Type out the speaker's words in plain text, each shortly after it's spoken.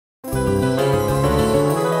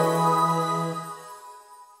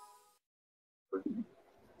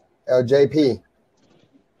JP,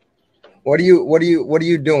 what are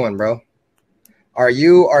you doing, bro? Are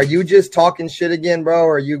you just talking shit again, bro?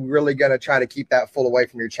 Or are you really gonna try to keep that full away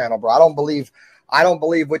from your channel, bro? I don't believe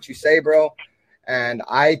what you say, bro. And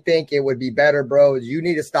I think it would be better, bro. You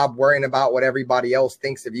need to stop worrying about what everybody else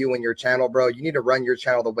thinks of you and your channel, bro. You need to run your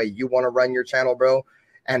channel the way you want to run your channel, bro.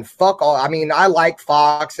 And fuck all. I mean, I like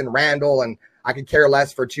Fox and Randall, and I could care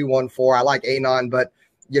less for 214. I like Anon, but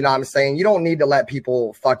you know what I'm saying? You don't need to let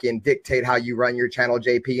people fucking dictate how you run your channel,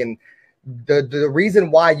 JP. And the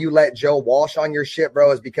reason why you let Joe Walsh on your shit,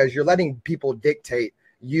 bro, is because you're letting people dictate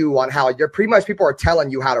you on how you're pretty much people are telling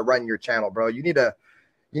you how to run your channel, bro. You need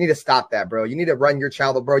to stop that, bro. You need to run your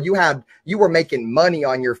channel, bro. You were making money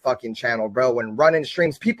on your fucking channel, bro, and running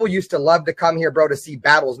streams. People used to love to come here, bro, to see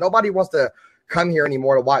battles. Nobody wants to come here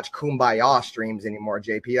anymore to watch Kumbaya streams anymore,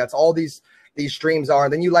 JP. That's all these streams are.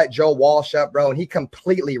 And then you let Joe Walsh up, bro, and he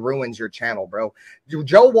completely ruins your channel, bro.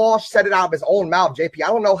 Joe Walsh said it out of his own mouth, JP. I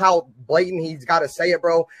don't know how blatant he's got to say it,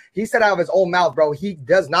 bro. He said out of his own mouth, bro, he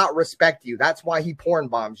does not respect you. That's why he porn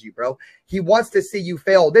bombs you, bro. He wants to see you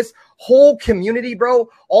fail. This whole community, bro,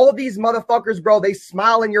 all of these motherfuckers, bro, they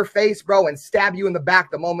smile in your face, bro, and stab you in the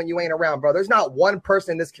back the moment you ain't around, bro. There's not one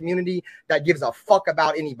person in this community that gives a fuck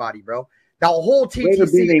about anybody, bro. The whole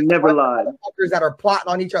TTC they never lied. Motherfuckers that are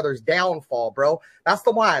plotting on each other's downfall, bro. That's the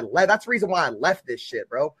why I left. That's the reason why I left this shit,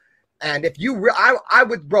 bro. And if you, I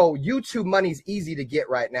would, bro. YouTube money's easy to get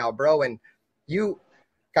right now, bro. And you,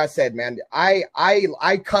 like I said, man, I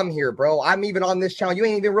come here, bro. I'm even on this channel. You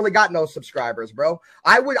ain't even really got no subscribers, bro.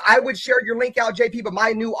 I would share your link out, JP. But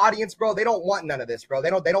my new audience, bro, they don't want none of this, bro. They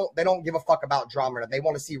don't give a fuck about drama. They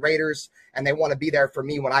want to see Raiders and they want to be there for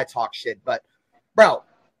me when I talk shit. But, bro,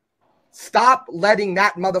 stop letting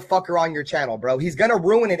that motherfucker on your channel, bro. He's going to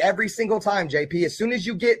ruin it every single time, JP. As soon as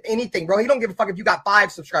you get anything, bro, he don't give a fuck if you got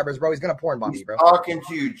 5 subscribers, bro. He's going to porn bomb you, bro. Talking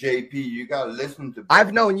to you, JP. You got to listen to.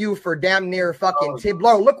 I've known you for damn near fucking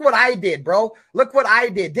bro. Look what I did, bro. Look what I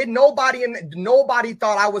did. Nobody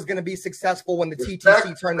thought I was going to be successful when the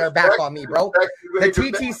TTC turned their back on me, bro. The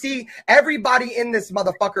TTC, everybody in this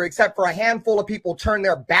motherfucker, except for a handful of people, turned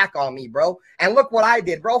their back on me, bro. And look what I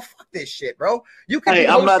did, bro. Fuck this shit, bro. You can be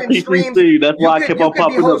hosting streams. That's why I kept on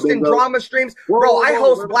popping up. Hosting drama streams, bro. I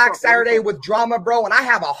host Black Saturday with drama, bro, and I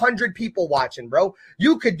have 100 people watching, bro.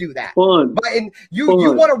 You could do that. Fun. But you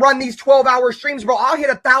want to run these 12-hour streams, bro. I'll hit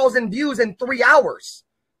 1,000 views in 3 hours.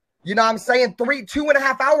 You know what I'm saying?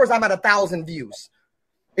 2.5 hours, I'm at 1,000 views.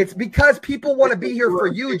 It's because people want to be here for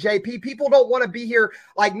you, JP. People don't want to be here,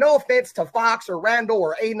 like, no offense to Fox or Randall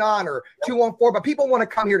or Anon or 214, but people want to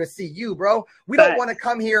come here to see you, bro. We don't want to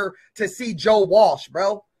come here to see Joe Walsh,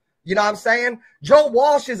 bro. You know what I'm saying? Joe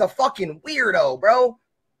Walsh is a fucking weirdo, bro.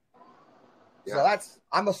 Yeah. So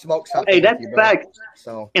I'm a smoke something. Hey, that's fact.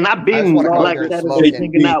 So, and I've been Black Saturday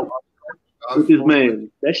hanging out with this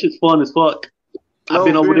man. That shit's fun as fuck. I've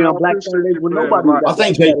been over there on Black Saturdays with nobody. I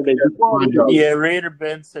think Raider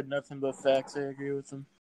Ben said nothing but facts. I agree with him.